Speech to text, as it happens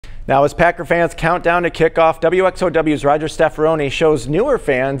Now, as Packer fans count down to kickoff, WXOW's Roger Staffaroni shows newer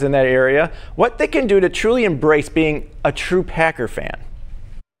fans in that area what they can do to truly embrace being a true Packer fan.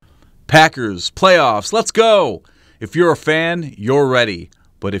 Packers, playoffs, let's go! If you're a fan, you're ready.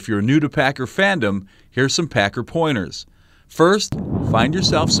 But if you're new to Packer fandom, here's some Packer pointers. First, find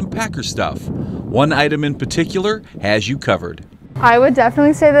yourself some Packer stuff. One item in particular has you covered. I would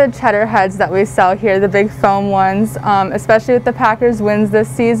definitely say the cheddar heads that we sell here, the big foam ones, especially with the Packers wins this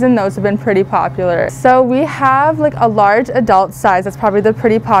season, those have been pretty popular. So we have like a large adult size, that's probably the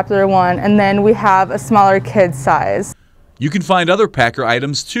pretty popular one, and then we have a smaller kid size. You can find other Packer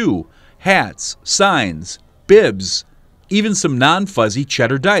items too. Hats, signs, bibs, even some non-fuzzy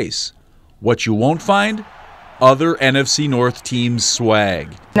cheddar dice. What you won't find? Other NFC North teams'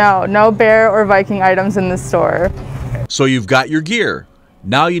 swag. No Bear or Viking items in the store. So you've got your gear.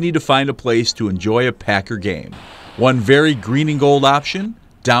 Now you need to find a place to enjoy a Packer game. One very green and gold option,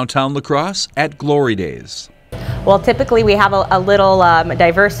 downtown La Crosse at Glory Days. Well, typically we have a little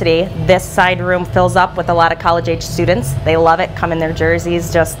diversity. This side room fills up with a lot of college-age students. They love it, come in their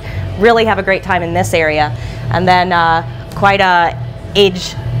jerseys, just really have a great time in this area. And then quite a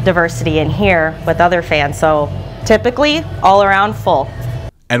age diversity in here with other fans. So typically all around full.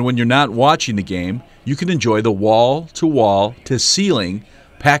 And when you're not watching the game, you can enjoy the wall to ceiling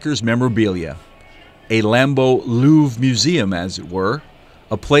Packers memorabilia. A Lambeau Louvre museum, as it were,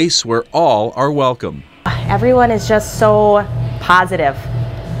 a place where all are welcome. Everyone is just so positive,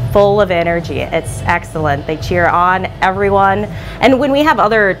 full of energy. It's excellent. They cheer on everyone. And when we have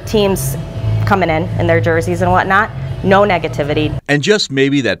other teams coming in their jerseys and whatnot, no negativity. And just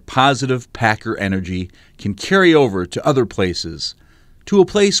maybe that positive Packer energy can carry over to other places. To a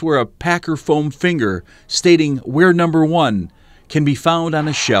place where a Packer foam finger stating "We're number one" can be found on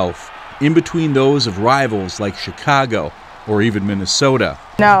a shelf in between those of rivals like Chicago or even Minnesota.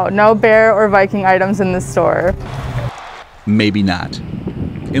 No Bear or Viking items in the store. Maybe not.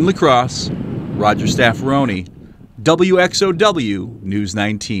 In La Crosse, Roger Staffaroni, WXOW News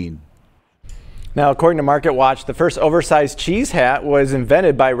 19. Now, according to Market Watch, the first oversized cheese hat was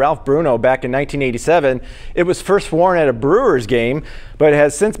invented by Ralph Bruno back in 1987. It was first worn at a Brewers game, but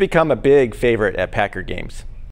has since become a big favorite at Packer games.